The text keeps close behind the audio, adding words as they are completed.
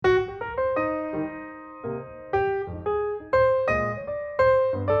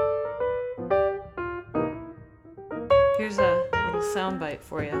Here's a little soundbite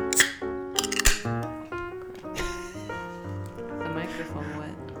for you. The microphone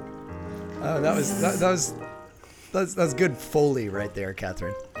went. Oh, that's good Foley right there,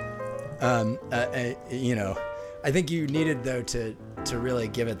 Catherine. I think you needed though to really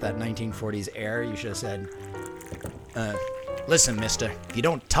give it that 1940s air. You should have said, "Listen, mister, if you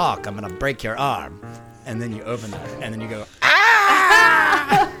don't talk, I'm gonna break your arm." And then you open that, and then you go,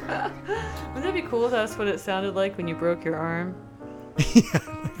 "Ah!" Wouldn't that be cool if that's what it sounded like when you broke your arm?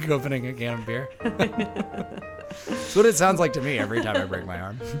 Like opening a can of beer. That's what it sounds like to me every time I break my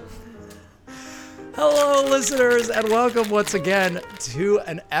arm. Hello, listeners, and welcome once again to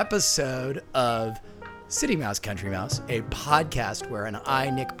an episode of City Mouse, Country Mouse, a podcast wherein I,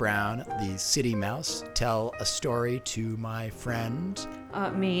 Nick Brown, the City Mouse, tell a story to my friend.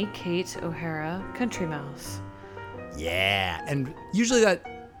 Me, Kate O'Hara, Country Mouse. Yeah, and usually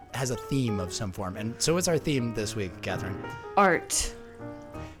that has a theme of some form. And so what's our theme this week, Catherine? Art.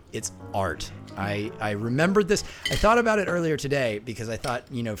 It's art. I remembered this. I thought about it earlier today because I thought,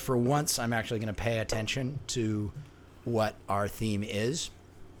 for once I'm actually going to pay attention to what our theme is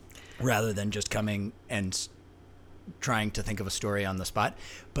rather than just coming and trying to think of a story on the spot.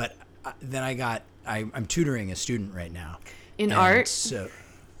 But then I'm tutoring a student right now. In art? So,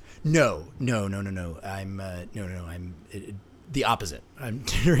 no. I'm the opposite. I'm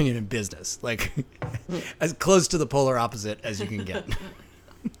tutoring it in business, like as close to the polar opposite as you can get.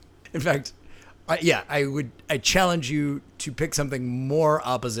 In fact, I challenge you to pick something more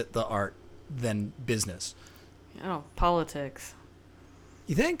opposite the art than business. Oh, politics.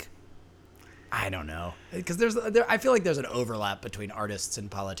 You think? I don't know, because I feel like there's an overlap between artists and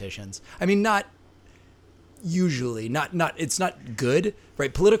politicians. I mean, not usually, not it's not good,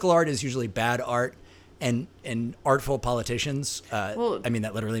 right? Political art is usually bad art, and artful politicians. That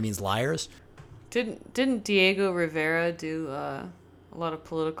literally means liars. Didn't Diego Rivera do a lot of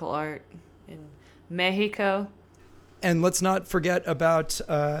political art in Mexico? And let's not forget about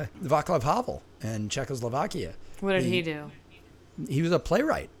Václav Havel and Czechoslovakia. What did he do? He was a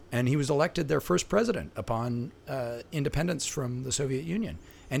playwright, and he was elected their first president upon independence from the Soviet Union.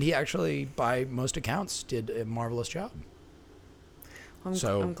 And he actually, by most accounts, did a marvelous job.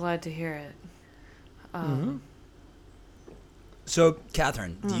 I'm glad to hear it. So,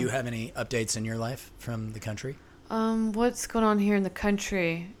 Catherine, do you have any updates in your life from the country? What's going on here in the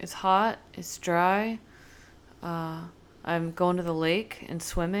country? It's hot. It's dry. I'm going to the lake and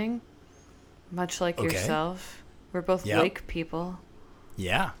swimming, much like yourself. We're both lake people.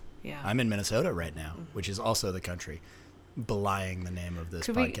 Yeah. Yeah. I'm in Minnesota right now, which is also the country, belying the name of this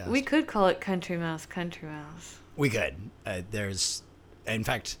podcast. We could call it Country Mouse, Country Mouse. We could. In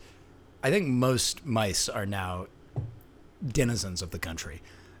fact, I think most mice are now denizens of the country.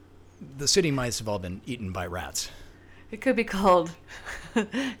 The city mice have all been eaten by rats. It could be called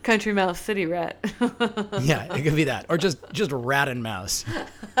Country Mouse City Rat. Yeah, it could be that. Or just Rat and Mouse.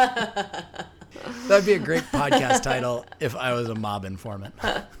 That'd be a great podcast title if I was a mob informant.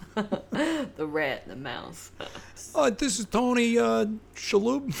 The rat and the mouse. This is Tony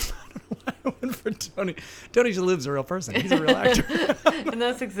Shalhoub. I don't know why I went for Tony. Tony Shalhoub's a real person. He's a real actor. And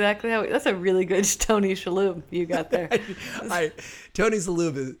that's exactly that's a really good Tony Shalhoub you got there. Tony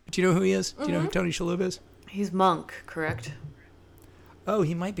Shalhoub is, do you know who he is? Do you know who Tony Shalhoub is? He's Monk, correct? Oh,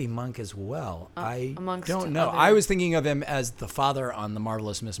 he might be Monk as well. I don't know. Other... I was thinking of him as the father on The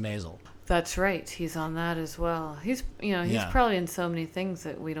Marvelous Miss Maisel. That's right. He's on that as well. He's probably in so many things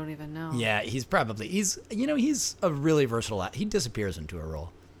that we don't even know. Yeah, he's a really versatile actor. He disappears into a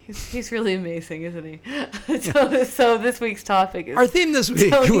role. He's really amazing, isn't he? So this week's topic is... Our theme this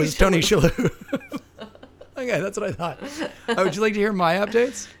week was Tony Shalhoub. Okay, that's what I thought. Would you like to hear my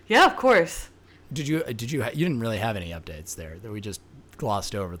updates? Yeah, of course. You didn't really have any updates there, that we just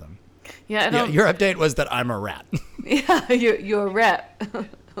glossed over them. Yeah, your update was that I'm a rat. Yeah, you're a rat.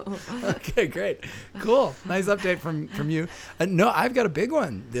 Okay, great. Cool. Nice update from you. No, I've got a big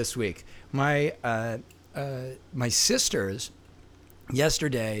one this week. My sisters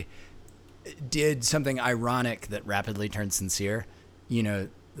yesterday did something ironic that rapidly turned sincere.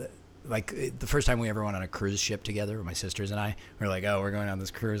 Like the first time we ever went on a cruise ship together, my sisters and I, we were like, oh, we're going on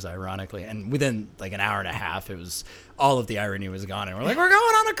this cruise, ironically. And within like an hour and a half, it was all of the irony was gone. And we're like, we're going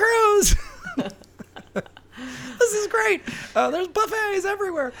on a cruise. This is great. There's buffets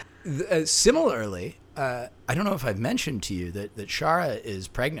everywhere. Similarly, I don't know if I've mentioned to you that Shara is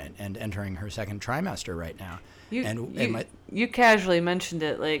pregnant and entering her second trimester right now. You casually mentioned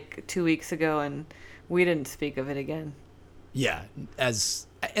it like 2 weeks ago, and we didn't speak of it again. Yeah,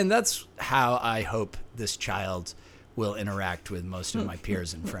 and that's how I hope this child will interact with most of my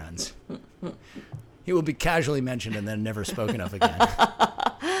peers and friends. He will be casually mentioned and then never spoken of again.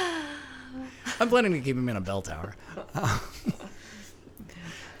 I'm planning to keep him in a bell tower.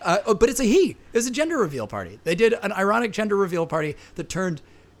 But it's a he. It was a gender reveal party. They did an ironic gender reveal party that turned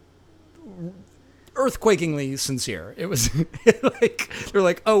earthquakingly sincere. It was they're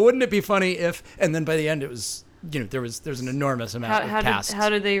like, oh, wouldn't it be funny if? And then by the end, it was there's an enormous amount of cast. How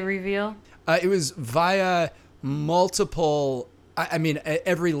did they reveal? It was via multiple. I mean,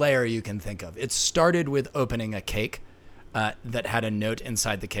 every layer you can think of. It started with opening a cake that had a note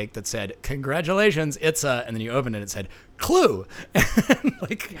inside the cake that said, "Congratulations, it's a," and then you open it, it said, "Clue,"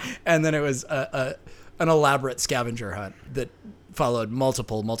 and then it was an elaborate scavenger hunt that followed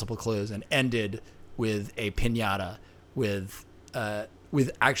multiple clues and ended with a piñata with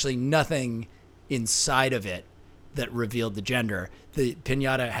actually nothing inside of it that revealed the gender. The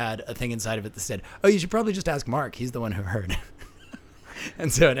piñata had a thing inside of it that said, "Oh, you should probably just ask Mark. He's the one who heard."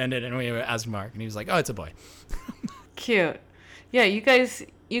 And so it ended, and we asked Mark, and he was like, "Oh, it's a boy." Cute. Yeah, you guys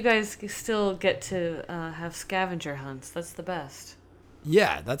still get to have scavenger hunts. That's the best.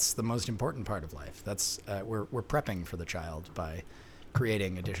 Yeah, that's the most important part of life. That's we're prepping for the child by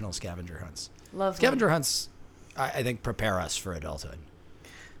creating additional scavenger hunts. Lovely. Scavenger hunts, I think, prepare us for adulthood.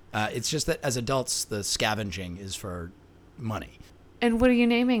 It's just that as adults, the scavenging is for money. And what are you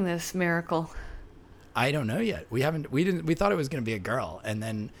naming this miracle? I don't know yet. We thought it was going to be a girl,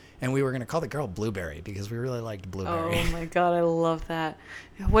 and we were going to call the girl Blueberry because we really liked Blueberry. Oh my God, I love that.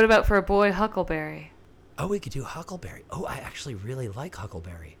 What about for a boy, Huckleberry? Oh, we could do Huckleberry. Oh, I actually really like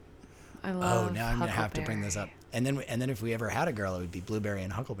Huckleberry. I love. Oh, now I'm going to have to bring this up. And then if we ever had a girl, it would be Blueberry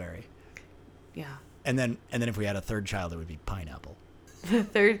and Huckleberry. Yeah. And then if we had a third child, it would be Pineapple.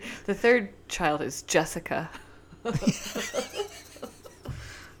 The third child is Jessica.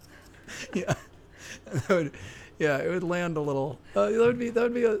 Yeah. It would land a little. That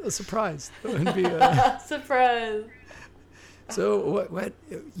would be a surprise. That would be surprise. So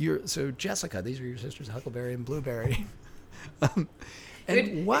so Jessica, these are your sisters, Huckleberry and Blueberry.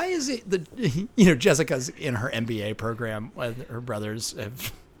 And why is it that Jessica's in her MBA program when her brothers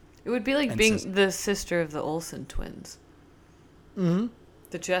have? It would be like being the sister of the Olsen twins. Mm-hmm.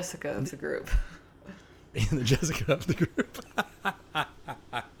 The Jessica of the group. The Jessica of the group.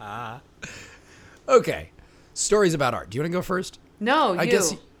 Okay. Stories about art. Do you want to go first? No, I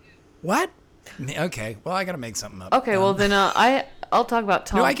guess. What? Okay. Well, I got to make something up. Okay. Well, then I'll talk about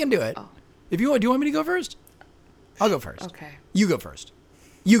Tom. No, I can do it. Oh. If you want, do you want me to go first? I'll go first. Okay. You go first.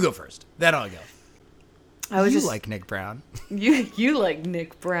 Then I'll go. You like Nick Brown. You like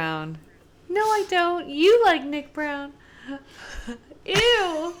Nick Brown. No, I don't. You like Nick Brown. Ew.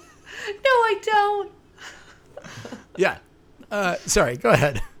 No, I don't. Yeah. Sorry. Go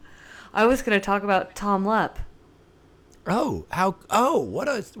ahead. I was going to talk about Tom Lepp. Oh, what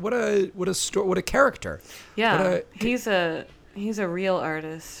a character. Yeah. He's a real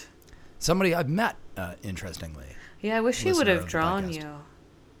artist. Somebody I've met, interestingly. Yeah, I wish he would have drawn you.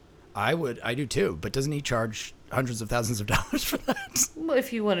 I do too, but doesn't he charge hundreds of thousands of dollars for that? Well,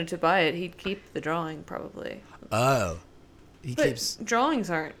 if you wanted to buy it, he'd keep the drawing probably. Oh. But drawings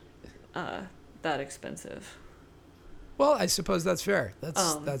aren't that expensive. Well, I suppose that's fair.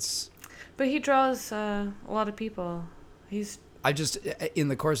 That's. But he draws a lot of people. I just, in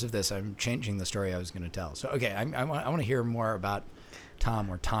the course of this, I'm changing the story I was going to tell. So, okay, I want to hear more about Tom,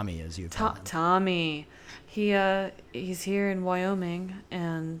 or Tommy, as you call him. Tommy. He's here in Wyoming,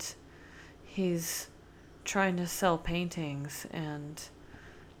 and he's trying to sell paintings, and...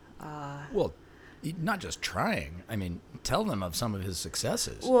 Well, not just trying. I mean, tell them of some of his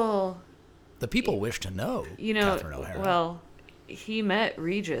successes. Well... The people wish to know, Catherine O'Hara. Well, he met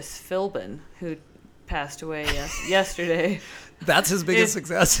Regis Philbin, who passed away yesterday. That's his biggest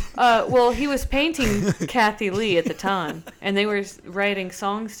success? Well, he was painting Kathy Lee at the time, and they were writing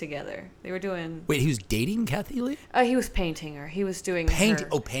songs together. They were doing... Wait, he was dating Kathy Lee? He was painting her. He was doing her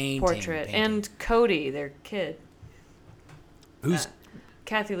portrait. Painting. And Cody, their kid. Who's...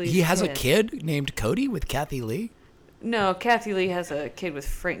 Kathy Lee's He has a kid named Cody with Kathy Lee? No, Kathy Lee has a kid with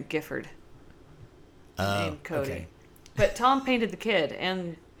Frank Gifford. Named Cody. Okay. But Tom painted the kid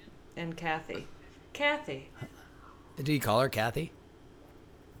and Kathy. Kathy. Did he call her Kathy?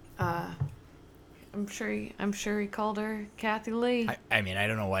 I'm sure he called her Kathy Lee. I mean, I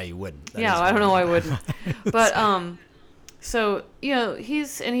don't know why you wouldn't. I don't know why I wouldn't. But so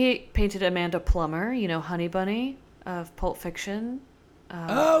he painted Amanda Plummer, Honey Bunny of Pulp Fiction.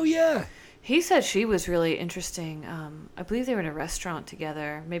 Oh yeah. He said she was really interesting. I believe they were in a restaurant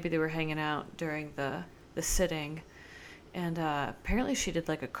together. Maybe they were hanging out during the sitting. And apparently she did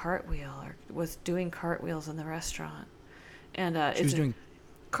like a cartwheel, or was doing cartwheels in the restaurant. And she was doing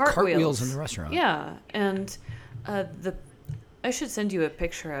cartwheels in the restaurant. Yeah, and I should send you a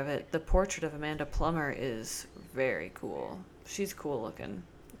picture of it. The portrait of Amanda Plummer is very cool. She's cool looking.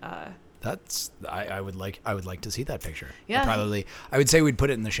 I would like to see that picture. Yeah. I would say we'd put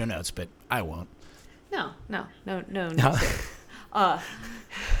it in the show notes, but I won't. No.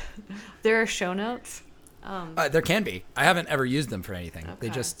 There are show notes. There can be. I haven't ever used them for anything. Okay. They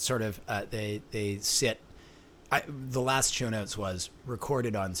just sort of they sit. The last show notes was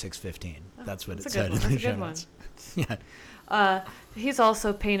recorded on 6/15. That's what it said in the show notes. Yeah. He's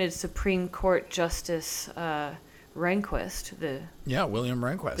also painted Supreme Court Justice Rehnquist. William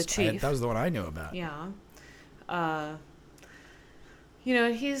Rehnquist. The chief. That was the one I knew about. Yeah.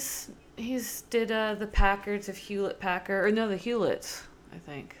 He's did the Packards of Hewlett Packard, or no, the Hewletts, I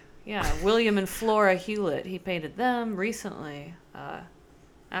think. Yeah, William and Flora Hewlett. He painted them recently,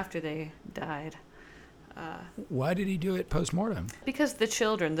 after they died. Why did he do it post-mortem? Because the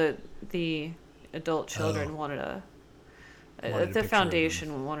children, the adult children wanted the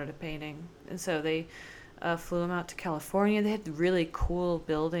foundation wanted a painting. And so they flew him out to California. They had really cool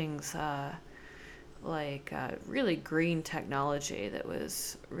buildings, really green technology that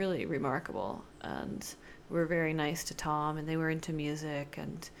was really remarkable. And were very nice to Tom, and they were into music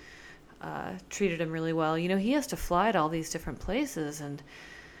and treated him really well. He has to fly to all these different places and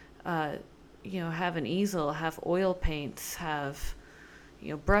have an easel, have oil paints, have,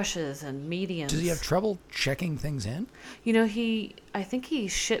 brushes and mediums. Does he have trouble checking things in? I think he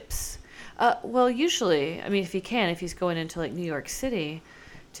ships, usually, if if he's going into New York City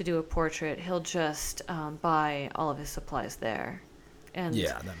to do a portrait, he'll just buy all of his supplies there. And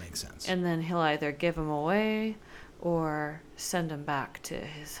yeah, that makes sense. And then he'll either give them away or send them back to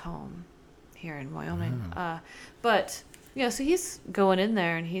his home here in Wyoming. So he's going in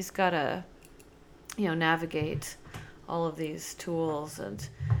there and he's got to, navigate all of these tools. And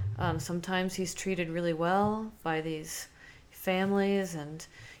sometimes he's treated really well by these families, and,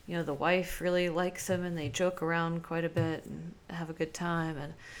 the wife really likes him and they joke around quite a bit and have a good time.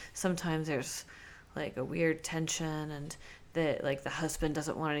 And sometimes there's a weird tension, and that the husband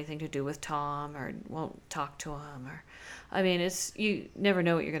doesn't want anything to do with Tom or won't talk to him, you never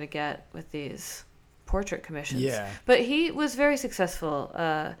know what you're going to get with these portrait commissions. Yeah. But he was very successful.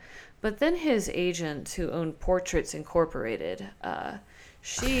 But then his agent, who owned Portraits Incorporated,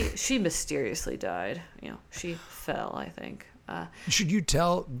 she mysteriously died. She fell, I think. Should you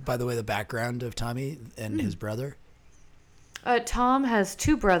tell, by the way, the background of Tommy and his brother? Tom has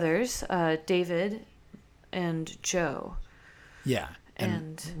two brothers, David and Joe. Yeah,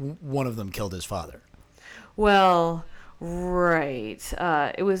 and one of them killed his father. Well, right.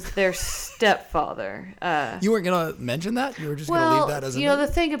 It was their stepfather. You weren't going to mention that? You were just going to leave that as a note? The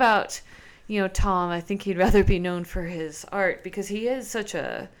thing about, Tom, I think he'd rather be known for his art because he is such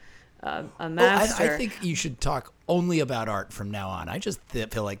a master. I think you should talk only about art from now on. I just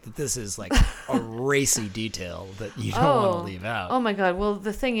feel like that this is a racy detail that you don't want to leave out. Oh, my God. Well,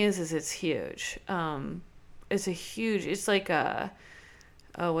 the thing is it's huge. It's like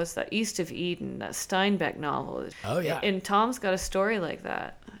what's that? East of Eden, that Steinbeck novel. Oh, yeah. And Tom's got a story like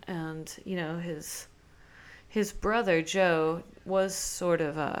that. And, his brother, Joe, was sort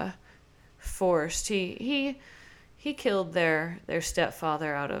of forced. He killed their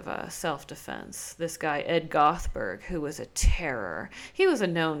stepfather out of self-defense. This guy, Ed Gothberg, who was a terror. He was a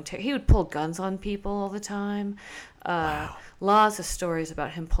known terror. He would pull guns on people all the time. Wow. Lots of stories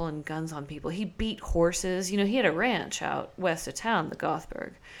about him pulling guns on people. He beat horses. He had a ranch out west of town, the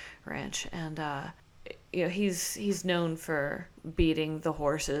Gothberg Ranch, and he's known for beating the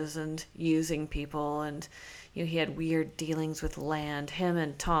horses and using people, and he had weird dealings with land. Him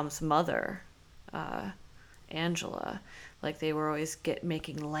and Tom's mother, Angela, they were always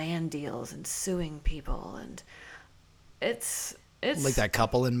making land deals and suing people, and it's like that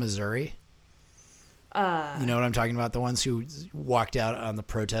couple in Missouri. You know what I'm talking about? The ones who walked out on the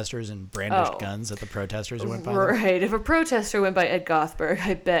protesters and brandished guns at the protesters who went by them? Right. If a protester went by Ed Gothberg,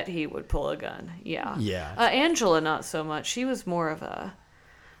 I bet he would pull a gun. Yeah. Yeah. Angela, not so much. She was more of a,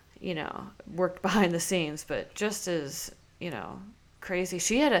 worked behind the scenes, but just as, crazy.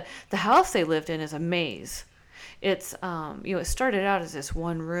 She had the house they lived in is a maze. It's, it started out as this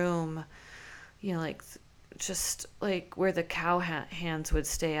one room, just where the hands would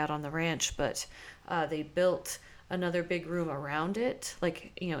stay out on the ranch, but they built another big room around it,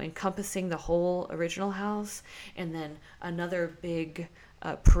 encompassing the whole original house, and then another big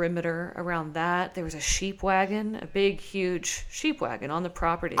perimeter around that. There was a sheep wagon, a big, huge sheep wagon on the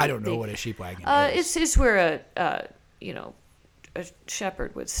property. I don't know what a sheep wagon is. It's where a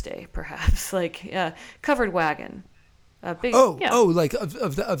shepherd would stay, perhaps, covered wagon. big. Like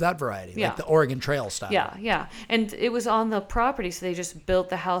of that variety, like the Oregon Trail style. Yeah. And it was on the property, so they just built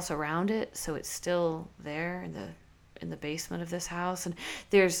the house around it, so it's still there in the basement of this house. And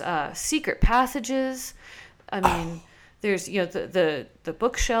there's secret passages. I mean, there's the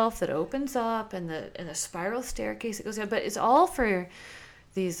bookshelf that opens up and the spiral staircase that goes down. But it's all for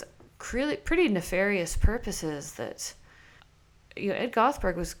these really pretty nefarious purposes that. Ed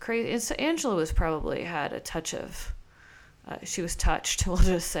Gothberg was crazy. Angela was probably had a touch of. She was touched, we'll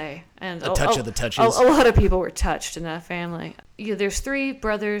just say, and a touch of the touches. A lot of people were touched in that family. There's 3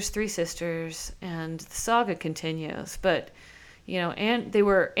 brothers, 3 sisters, and the saga continues. But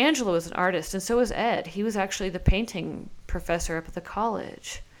Angela was an artist, and so was Ed. He was actually the painting professor up at the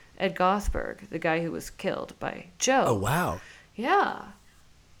college. Ed Gothberg, the guy who was killed by Joe. Oh wow. Yeah.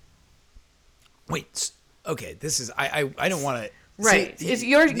 Wait. Okay. This is I don't want to. Right. It's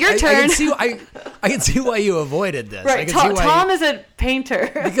your turn. I can see why you avoided this. Right. Tom is a painter.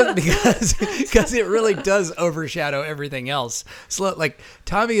 because it really does overshadow everything else. So, like,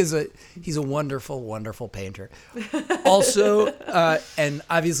 Tommy he's a wonderful, wonderful painter. Also, and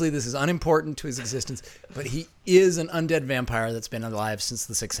obviously this is unimportant to his existence, but he is an undead vampire that's been alive since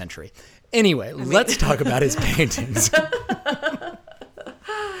the 6th century. Anyway, let's talk about his paintings.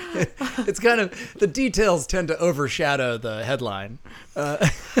 It's kind of, the details tend to overshadow the headline.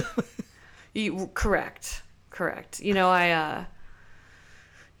 Correct. I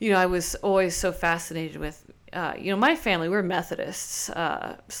was always so fascinated with, my family, we're Methodists,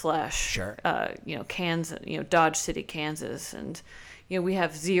 Sure. Kansas, Dodge City, Kansas. And, we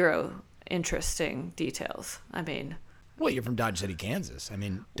have zero interesting details. I mean, well, you're from Dodge City, Kansas. I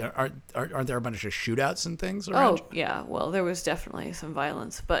mean, aren't there a bunch of shootouts and things around? Oh, yeah. Well, there was definitely some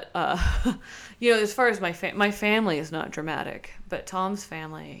violence. But, as far as my family is not dramatic. But Tom's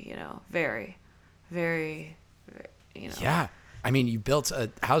family, very, very, Yeah. I mean, you built a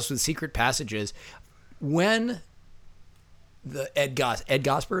house with secret passages. When the Ed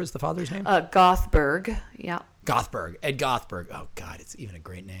Gothberg is the father's name? Gothberg, yeah. Gothberg. Ed Gothberg. Oh, God, it's even a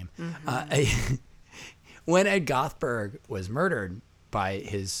great name. Mm-hmm. When Ed Gothberg was murdered by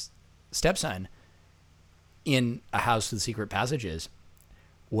his stepson in a house with secret passages,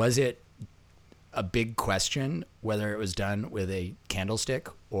 was it a big question whether it was done with a candlestick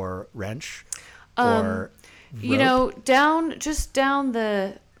or wrench or rope? Down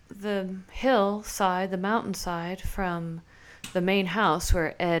the hillside, the mountainside from the main house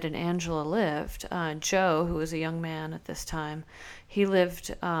where Ed and Angela lived, Joe, who was a young man at this time, he lived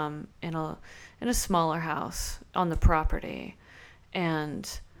in a smaller house on the property. And,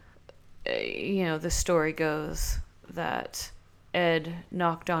 the story goes that Ed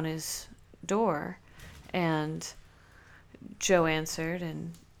knocked on his door and Joe answered,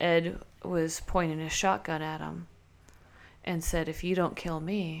 and Ed was pointing a shotgun at him and said, "If you don't kill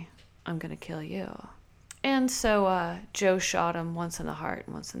me, I'm going to kill you." And so Joe shot him once in the heart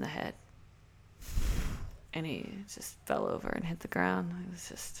and once in the head. And he just fell over and hit the ground. It was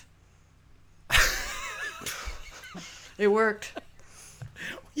just... It worked.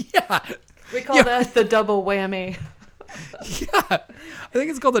 Yeah. We call that the double whammy. Yeah. I think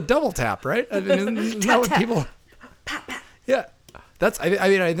it's called a double tap, right? I mean, isn't that what people... Yeah.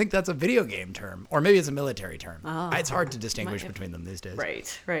 I think that's a video game term. Or maybe it's a military term. Oh, it's hard to distinguish between them these days.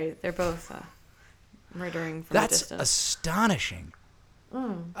 Right. They're both murdering from a distance. That's astonishing.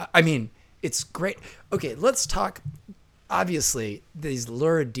 I mean, it's great. Okay, let's talk... Obviously, these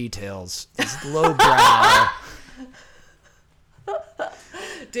lurid details, these lowbrow...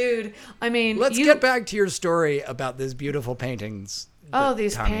 Dude, I mean... Let's get back to your story about these beautiful paintings. Oh,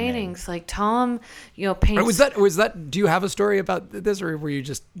 these Tommy paintings. Made. Like Tom, paints... Was that... Do you have a story about this, or were you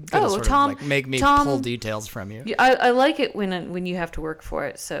just going to make me pull details from you? I like it when you have to work for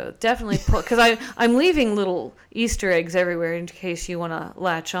it, so definitely pull... Because I'm leaving little Easter eggs everywhere in case you want to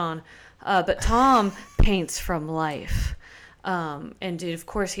latch on. But Tom paints from life. And of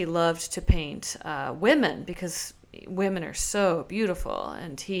course he loved to paint women because women are so beautiful.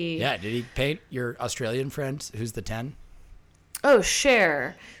 And did he paint your Australian friend who's the 10? Oh,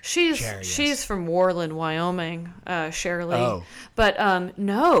 Cher. She's from Worland, Wyoming, Cherly. Oh. But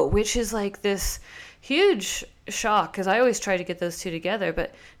no, which is like this huge shock because I always try to get those two together,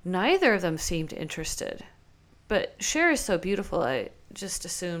 but neither of them seemed interested. But Cher is so beautiful, I just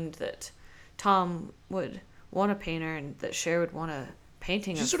assumed that Tom would want to paint her and that Cher would want a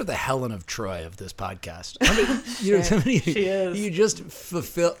painting. She's sort of the Helen of Troy of this podcast. She is. You just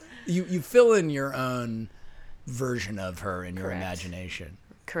you fill in your own version of her in your imagination.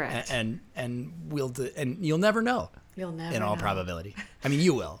 Correct. And you'll never know. You'll never know. In all probability. I mean,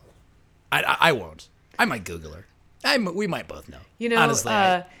 you will. I won't. I might Google her. We might both know. You know, honestly,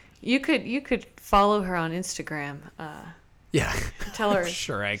 you could follow her on Instagram. Yeah. Tell her.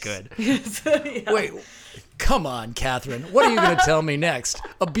 Sure, I could. Yeah. Wait, come on, Catherine. What are you going to tell me next?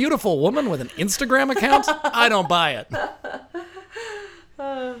 A beautiful woman with an Instagram account? I don't buy it.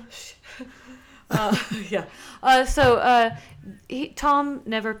 Yeah. Tom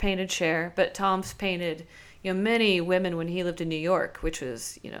never painted Cher, but Tom's painted, many women when he lived in New York, which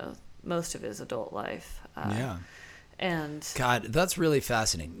was, most of his adult life. Yeah. And God, that's really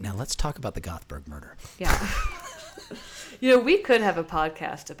fascinating. Now let's talk about the Gothberg murder. Yeah. We could have a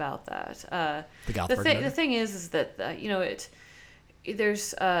podcast about that. The Gothberg murder? The thing is that,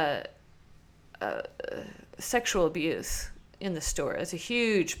 there's sexual abuse in the story. It's a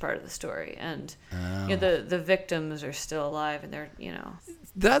huge part of the story. And the victims are still alive and they're,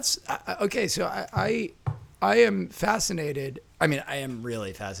 That's, okay, so I am fascinated. I mean, I am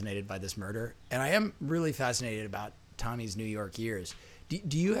really fascinated by this murder. And I am really fascinated about Tommy's New York years.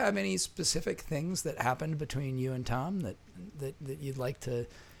 Do you have any specific things that happened between you and Tom that you'd like to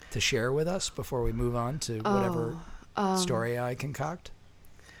share with us before we move on to whatever story I concoct?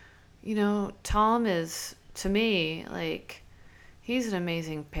 Tom is, to me, like, he's an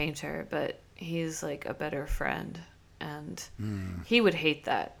amazing painter, but he's like a better friend. And he would hate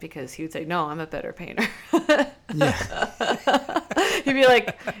that because he would say, no, I'm a better painter. Yeah. He'd be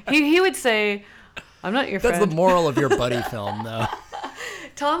like, he would say, I'm not your friend. That's the moral of your buddy film, though.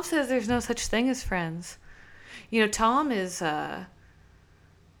 Tom says there's no such thing as friends. Tom is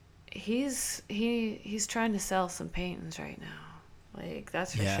he's trying to sell some paintings right now. Like,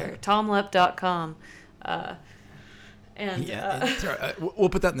 that's for sure. TomLep.com. We'll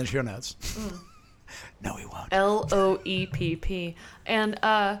put that in the show notes. No, we won't. LOEPP. And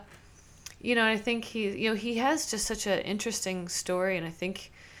I think he has just such an interesting story, and I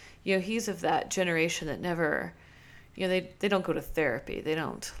think he's of that generation that never they don't go to therapy. They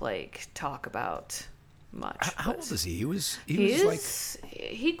don't talk about much. How old is he?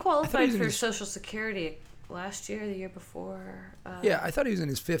 He qualified for Social Security last year, the year before. I thought he was in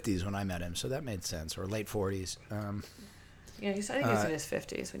his 50s when I met him, so that made sense, or late 40s. I think he's in his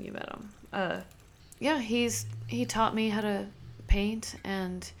 50s when you met him. He taught me how to paint,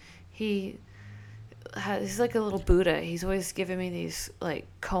 and he's like a little Buddha. He's always giving me these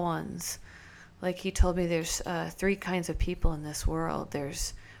koans. Like, he told me there's 3 kinds of people in this world.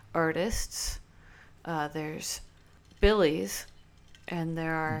 There's artists, there's billies, and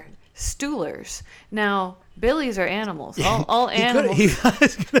there are stoolers. Now, billies are animals. All animals. I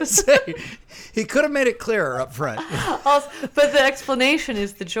was going to say, he could have made it clearer up front. But the explanation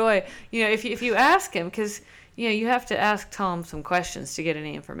is the joy. If you ask him, because you have to ask Tom some questions to get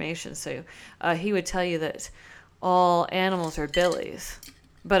any information. So he would tell you that all animals are billies,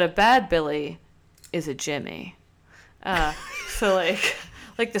 but a bad billy is a Jimmy. So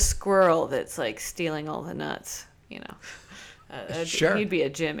like the squirrel that's stealing all the nuts, Sure. He'd be a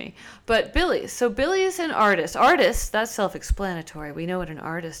Jimmy. But billies. So billies and artists. Artists, that's self-explanatory. We know what an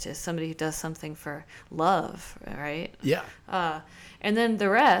artist is. Somebody who does something for love, right? Yeah. And then the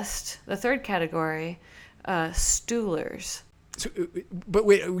rest, the third category, stoolers. So, but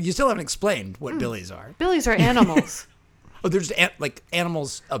wait, you still haven't explained what billies are. Billies are animals. Oh, they're just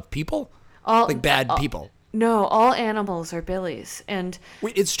animals of people? Bad people? No, all animals are billies. And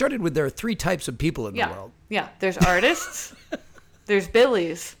wait, it started with there are 3 types of people in the world. Yeah, there's artists, there's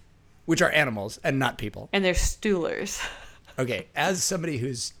billies. Which are animals and not people. And there's stoolers. Okay, as somebody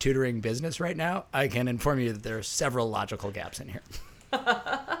who's tutoring business right now, I can inform you that there are several logical gaps in here.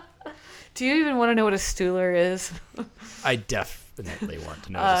 Do you even want to know what a stooler is? I definitely want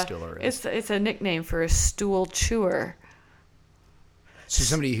to know what a stooler is. It's a nickname for a stool chewer. So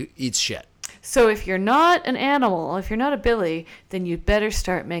somebody who eats shit. So if you're not an animal, if you're not a billy, then you'd better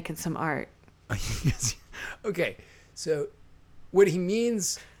start making some art. Okay, so what he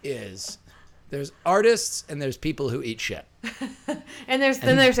means is there's artists and there's people who eat shit. and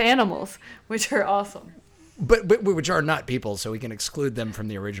there's animals, which are awesome. But which are not people, so we can exclude them from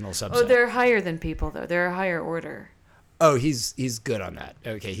the original subset. Oh, they're higher than people, though. They're a higher order. Oh, he's good on that.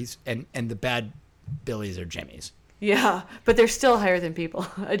 Okay, and the bad billies are Jimmies. Yeah, but they're still higher than people.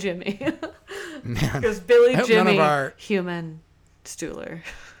 A Jimmy. Man, because Billy, Jimmy, our... human, stooler.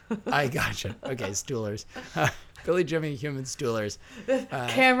 I gotcha. Okay, stoolers. Billy, Jimmy, human, stoolers.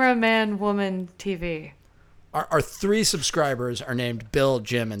 Cameraman, woman, TV. Our 3 subscribers are named Bill,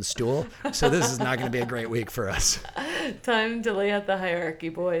 Jim, and Stool, so this is not going to be a great week for us. Time to lay out the hierarchy,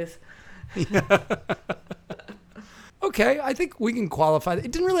 boys. Yeah. Okay, I think we can qualify.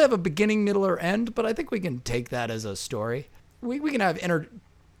 It didn't really have a beginning, middle, or end, but I think we can take that as a story. We can have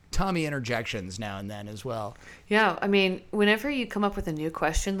Tommy interjections now and then as well. Yeah, I mean, whenever you come up with a new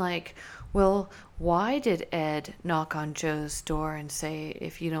question like, well, why did Ed knock on Joe's door and say,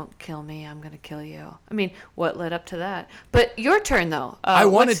 if you don't kill me, I'm going to kill you? I mean, what led up to that? But your turn, though. I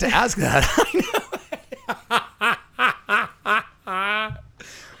wanted to ask that.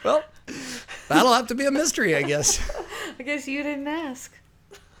 Well, that'll have to be a mystery, I guess. I guess you didn't ask.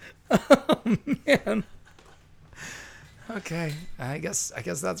 Oh, man. Okay, I guess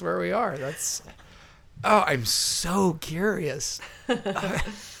that's where we are. I'm so curious.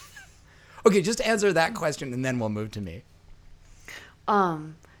 Okay, just answer that question and then we'll move to me.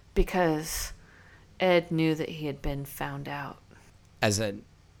 Because Ed knew that he had been found out. As an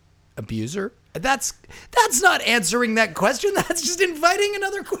abuser? That's not answering that question. That's just inviting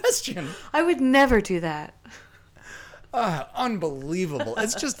another question. I would never do that. Unbelievable.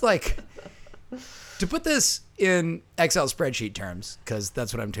 It's just like, to put this in Excel spreadsheet terms, because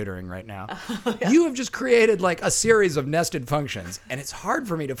that's what I'm tutoring right now, You have just created like a series of nested functions, and it's hard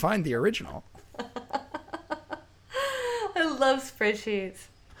for me to find the original. I love spreadsheets.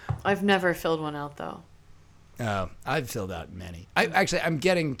 I've never filled one out, though. I've filled out many. I'm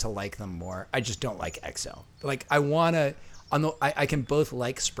getting to like them more. I just don't like Excel. Like I can both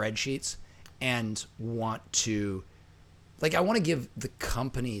like spreadsheets and want to give the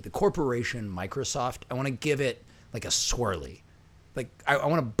company, the corporation Microsoft, I want to give it like a swirly. Like I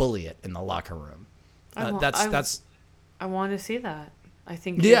want to bully it in the locker room. I want to see that. I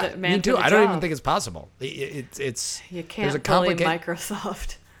think yeah, you're the man me too. for the I don't job. even think it's possible. It's you can't bully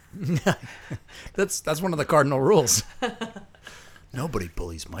Microsoft. That's one of the cardinal rules. Nobody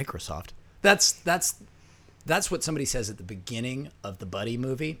bullies Microsoft. That's what somebody says at the beginning of the Buddy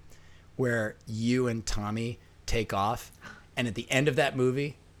movie, where you and Tommy take off, and at the end of that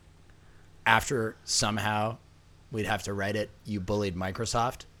movie, after somehow we'd have to write it, you bullied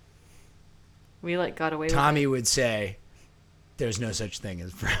Microsoft. We got away with it. Tommy would say, "There's no such thing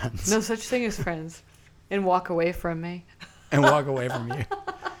as friends." No such thing as friends, and walk away from me. And walk away from you.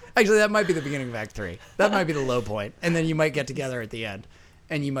 Actually, that might be the beginning of Act 3. That might be the low point. And then you might get together at the end.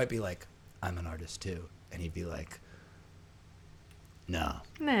 And you might be like, I'm an artist too. And he'd be like, no.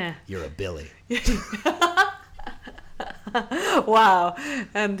 Nah. You're a Billy. Wow.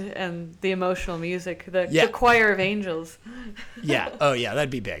 And the emotional music. The choir of angels. Yeah. Oh, yeah. That'd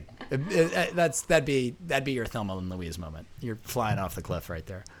be big. That'd be your Thelma and Louise moment. You're flying off the cliff right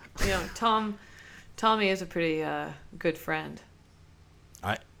there. Tommy is a pretty good friend.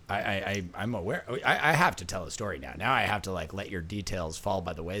 I'm aware. I have to tell a story now. Now I have to let your details fall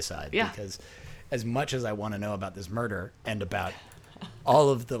by the wayside. Yeah. Because as much as I want to know about this murder and about all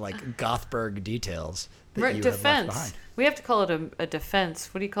of the Gothberg details that you have left behind. We have to call it a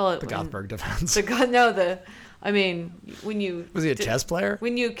defense. What do you call it? The Gothberg defense. When you... Was he a chess player?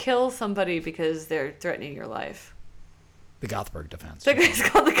 When you kill somebody because they're threatening your life. The Gothberg defense. It's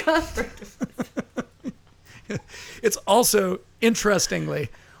called the Gothberg defense. It's also, interestingly,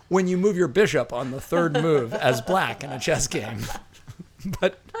 when you move your bishop on the third move as black in a chess game.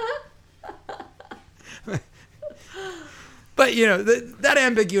 But that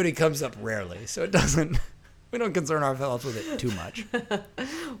ambiguity comes up rarely, so we don't concern ourselves with it too much.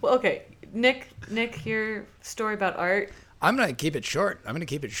 Well, okay. Nick, your story about art. I'm going to keep it short. I'm going to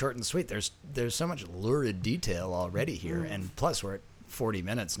keep it short and sweet. There's so much lurid detail already here, and plus we're at 40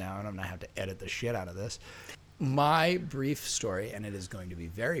 minutes now, and I'm going to have to edit the shit out of this. My brief story, and it is going to be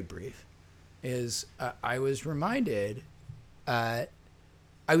very brief, is I was reminded of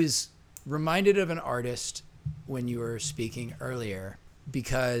an artist when you were speaking earlier,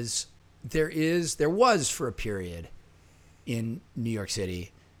 because there was for a period in New York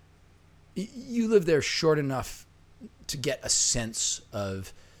City. You lived there short enough to get a sense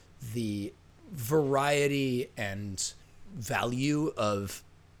of the variety and value of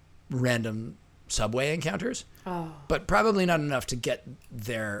random subway encounters, but probably not enough to get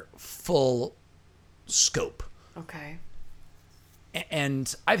their full scope. Okay.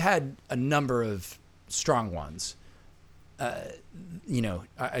 And I've had a number of strong ones. I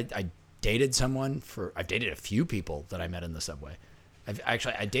dated I've dated a few people that I met in the subway.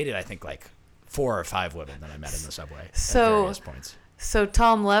 I dated, I think, 4 or 5 women that I met in the subway at various points. So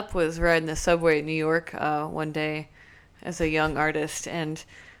Tom Lepp was riding the subway in New York one day as a young artist, and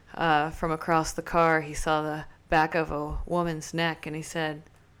from across the car, he saw the back of a woman's neck, and he said,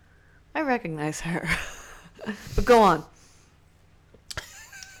 I recognize her. But go on.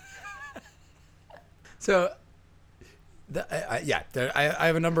 So, I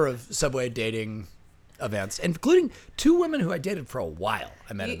have a number of subway dating events, including 2 women who I dated for a while.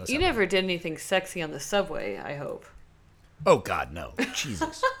 I met in the subway. You never did anything sexy on the subway, I hope. Oh God, no.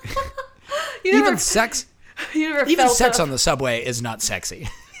 Jesus. Even sex on the subway is not sexy.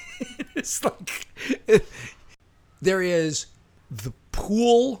 It's like there is the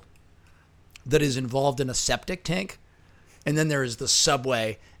pool that is involved in a septic tank, and then there is the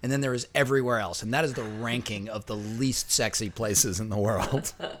subway, and then there is everywhere else, and that is the ranking of the least sexy places in the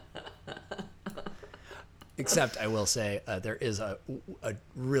world. Except I will say there is a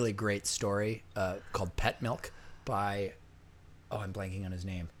really great story called Pet Milk by, I'm blanking on his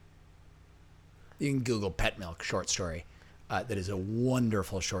name. You can Google Pet Milk short story. That is a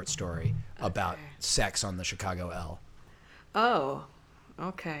wonderful short story about sex on the Chicago L. Oh,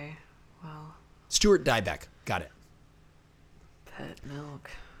 okay. Well. Stuart Diebeck. Got it. Pet Milk.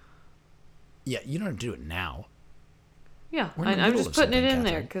 Yeah, you don't have to do it now. Yeah, I'm just putting it in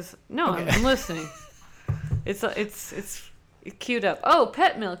there because I'm listening. It's queued up. Oh,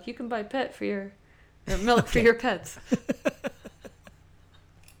 Pet Milk. You can buy milk for your pets.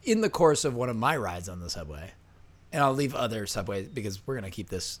 In the course of one of my rides on the subway, and I'll leave other subways because we're going to keep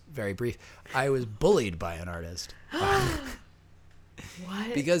this very brief, I was bullied by an artist.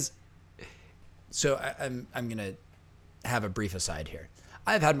 What? Because, I'm going to have a brief aside here.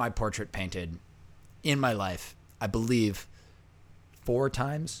 I've had my portrait painted in my life, I believe, 4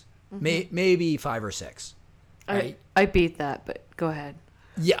 times, maybe 5 or 6. I beat that, but go ahead.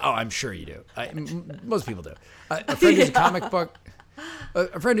 Yeah, I'm sure you do. Most people do. A friend who's a comic book...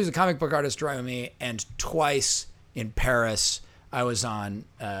 A friend who's a comic book artist drew me, and twice in Paris I was on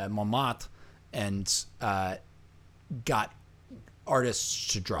Montmartre and got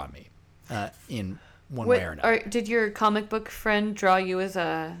artists to draw me in one way or another. Did your comic book friend draw you as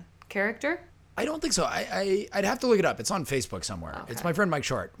a character? I don't think so. I'd have to look it up. It's on Facebook somewhere. Okay. It's my friend Mike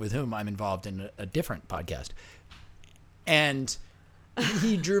Short, with whom I'm involved in a different podcast. And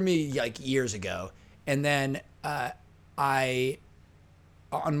he drew me like years ago. And then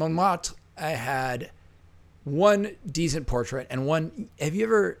on Montmartre, I had one decent portrait and one. Have you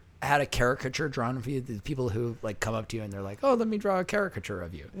ever had a caricature drawn of you? The people who like come up to you and they're like, "Oh, let me draw a caricature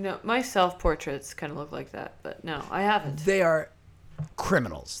of you." No, my self-portraits kind of look like that, but no, I haven't. They are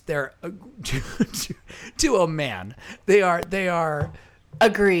criminals. They're to a man. They are.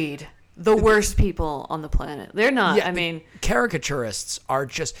 Agreed. The worst people on the planet. They're not. Yeah, I mean, caricaturists are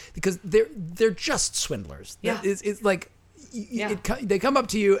just because they're just swindlers. Yeah. It's like. They come up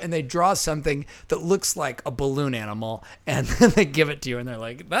to you and they draw something that looks like a balloon animal, and then they give it to you, and they're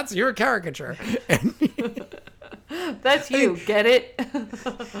like, "That's your caricature." And that's you. Get it?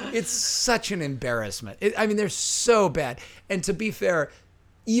 It's such an embarrassment. They're so bad. And to be fair,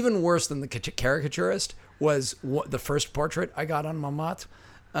 even worse than the caricaturist was the first portrait I got on Montmartre.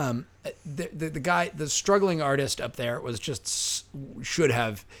 The guy, the struggling artist up there, was just should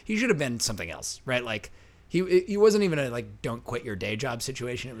have been something else, right? Like. He wasn't even a like don't quit your day job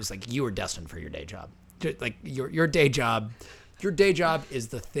situation. It was like you were destined for your day job. Like your day job is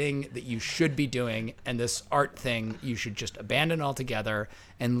the thing that you should be doing, and this art thing you should just abandon altogether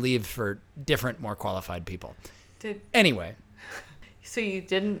and leave for different, more qualified people. Anyway. So you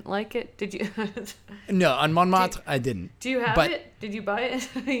didn't like it? Did you? No, on Montmartre I didn't. Do you have it? Did you buy it?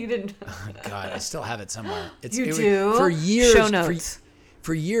 You didn't. Oh God, I still have it somewhere. You do? For years. Show notes.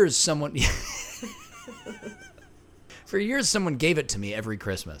 For years, someone. For years, someone gave it to me every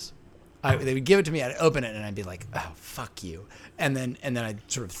Christmas. They would give it to me, I'd open it, and I'd be like, "Oh, fuck you," and then I'd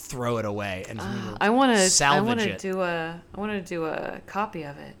sort of throw it away. And I want to salvage do a copy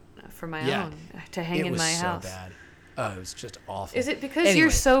of it for my own to hang in my house. It was so bad. Oh, it was just awful. Is it because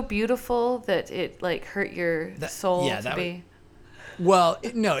you're so beautiful that it like hurt your soul to be? Well,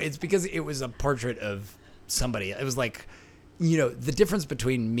 no, it's because it was a portrait of somebody. It was like. The difference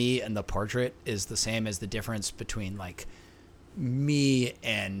between me and the portrait is the same as the difference between like me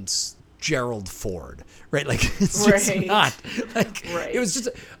and Gerald Ford, right? Like it's just not like it was just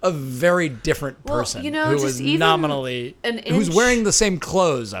a very different person who was nominally who's wearing the same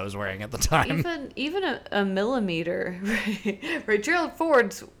clothes I was wearing at the time. Even a millimeter, right? Gerald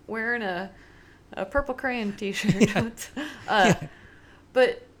Ford's wearing a purple crayon T-shirt,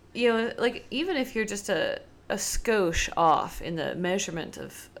 but like even if you're just a skosh off in the measurement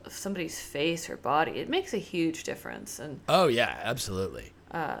of somebody's face or body, it makes a huge difference. And oh yeah, absolutely.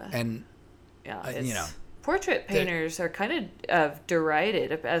 Portrait painters are kind of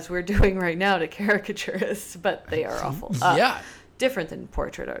derided, as we're doing right now, to caricaturists, but they are awful. Different than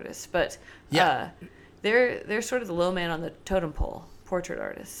portrait artists, but they're sort of the low man on the totem pole. Portrait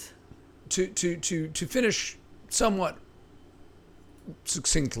artists. To finish somewhat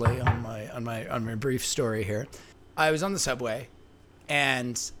succinctly on my brief story here, I was on the subway,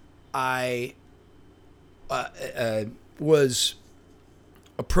 and I was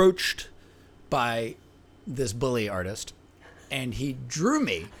approached by this bully artist, and he drew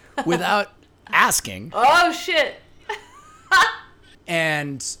me without asking. Oh, shit.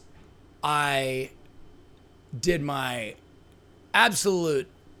 And I did my absolute,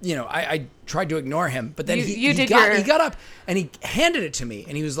 I tried to ignore him, but then he got up and he handed it to me,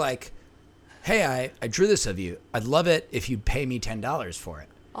 and he was like, hey, I drew this of you. I'd love it if you'd pay me $10 for it.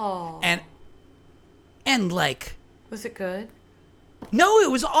 Oh. And like... Was it good? No, it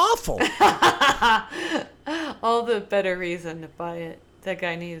was awful. All the better reason to buy it. That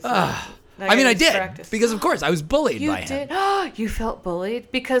guy needs... I did. Practice. Because, of course, I was bullied by him. You did? You felt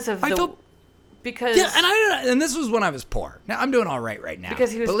bullied? Because of Because... Yeah, and this was when I was poor. Now, I'm doing all right now.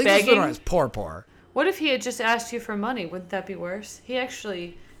 Because he was begging? This was when I was poor. What if he had just asked you for money? Wouldn't that be worse? He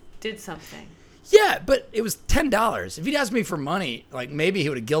actually did something. Yeah, but it was $10. If he'd asked me for money, like, maybe he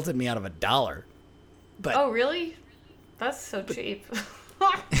would have guilted me out of $1. But... Oh, really? That's so cheap.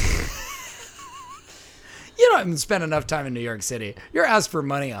 You don't even spend enough time in New York City. You're asked for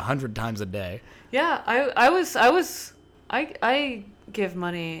money 100 times a day. Yeah, I give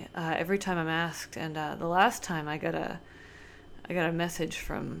money every time I'm asked, and the last time I got a message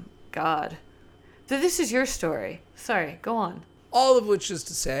from God. So this is your story. Sorry, go on. All of which is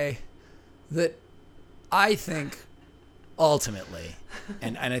to say that I think ultimately,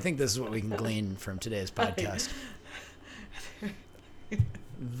 and I think this is what we can glean from today's podcast,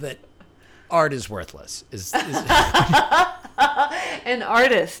 that art is worthless. And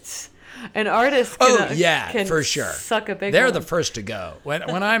artists. Can for sure. Suck a big They're one. the first to go.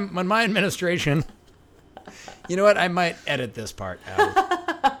 When my administration, you know what? I might edit this part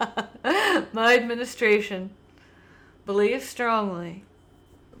out. My administration believes strongly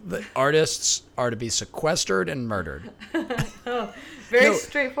that artists are to be sequestered and murdered. Very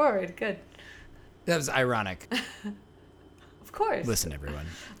straightforward. Good. That was ironic. Of course. Listen, everyone.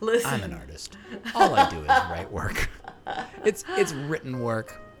 Listen. I'm an artist. All I do is write work. It's written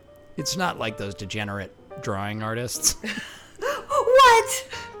work. It's not like those degenerate drawing artists. What?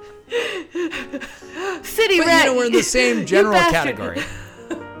 City but rat. We're in the same general category.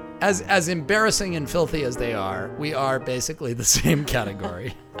 As embarrassing and filthy as they are, we are basically the same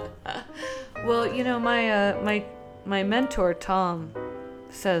category. Well, my mentor Tom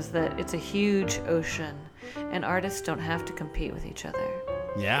says that it's a huge ocean, and artists don't have to compete with each other.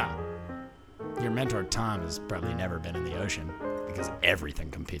 Yeah. Your mentor Tom has probably never been in the ocean because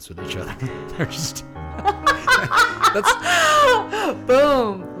everything competes with each other. They're just...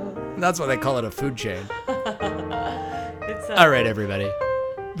 Boom. That's why they call it a food chain. All right, everybody.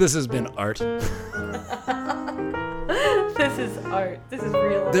 This has been art. This is art. This is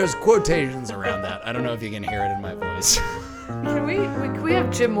real art. There's quotations around that. I don't know if you can hear it in my voice. Can we have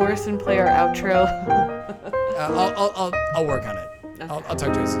Jim Morrison play our outro? I'll work on it. I'll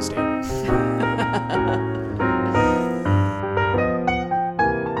talk to his assistant.